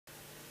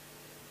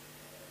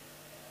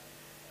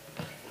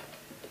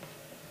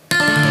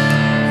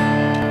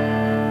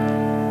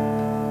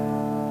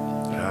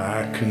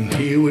can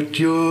hear what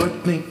you're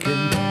thinking,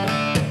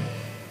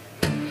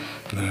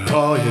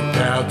 all your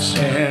doubts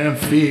and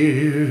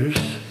fears.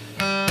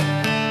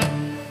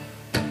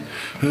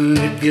 And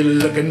if you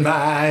look in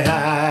my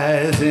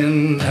eyes,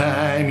 in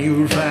time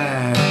you'll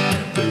find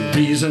the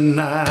reason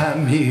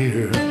I'm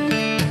here.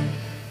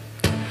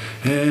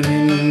 And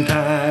in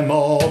time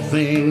all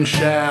things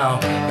shall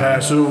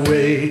pass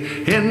away.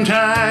 In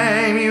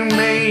time you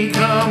may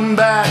come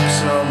back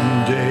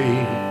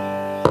someday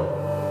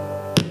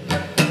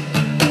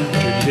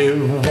to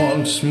live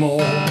once more,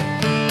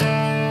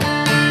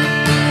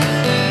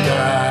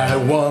 die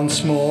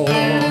once more.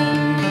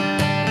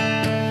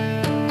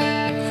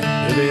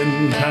 And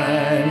in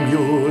time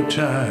your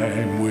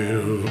time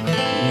will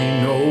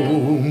be no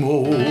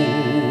more.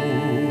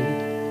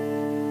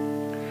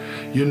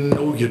 You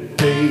know your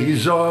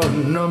days are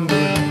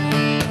numbered,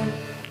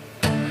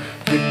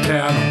 you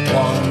count them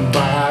one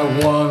by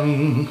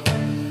one,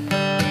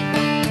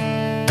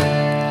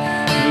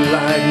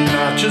 like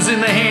notches in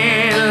the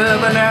hand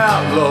of an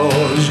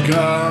outlaw's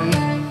gun.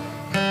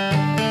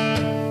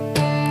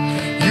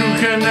 You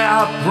can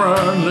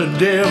outrun the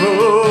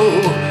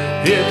devil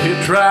if you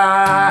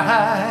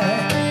try,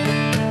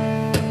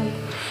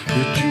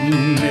 but you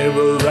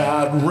never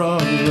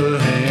outrun the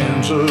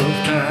hands of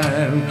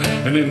time.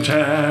 And in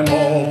time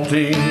all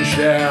things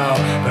shall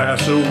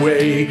pass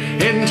away.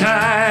 In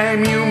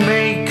time you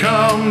may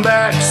come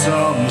back,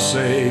 some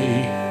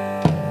say.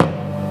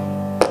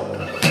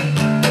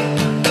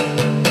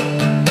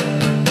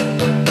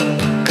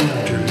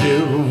 To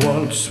live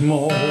once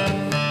more,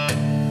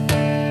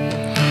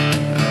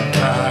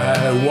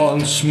 die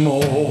once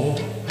more.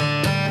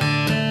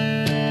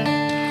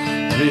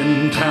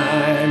 In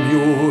time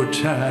your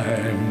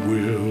time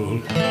will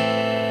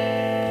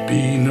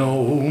be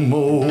no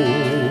more.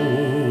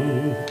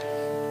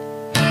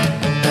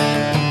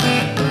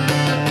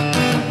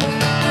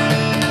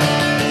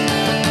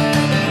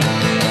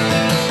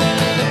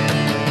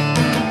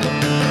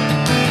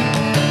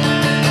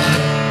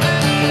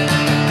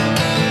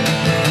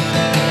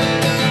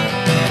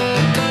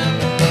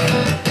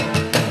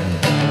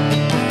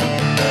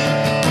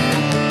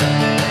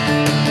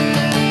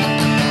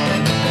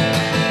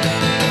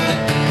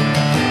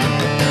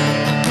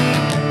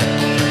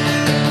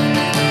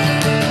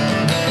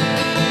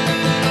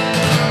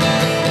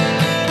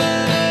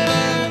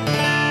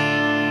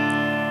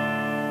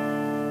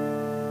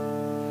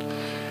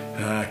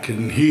 I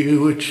can hear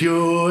what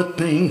you're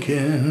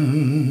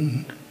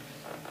thinking,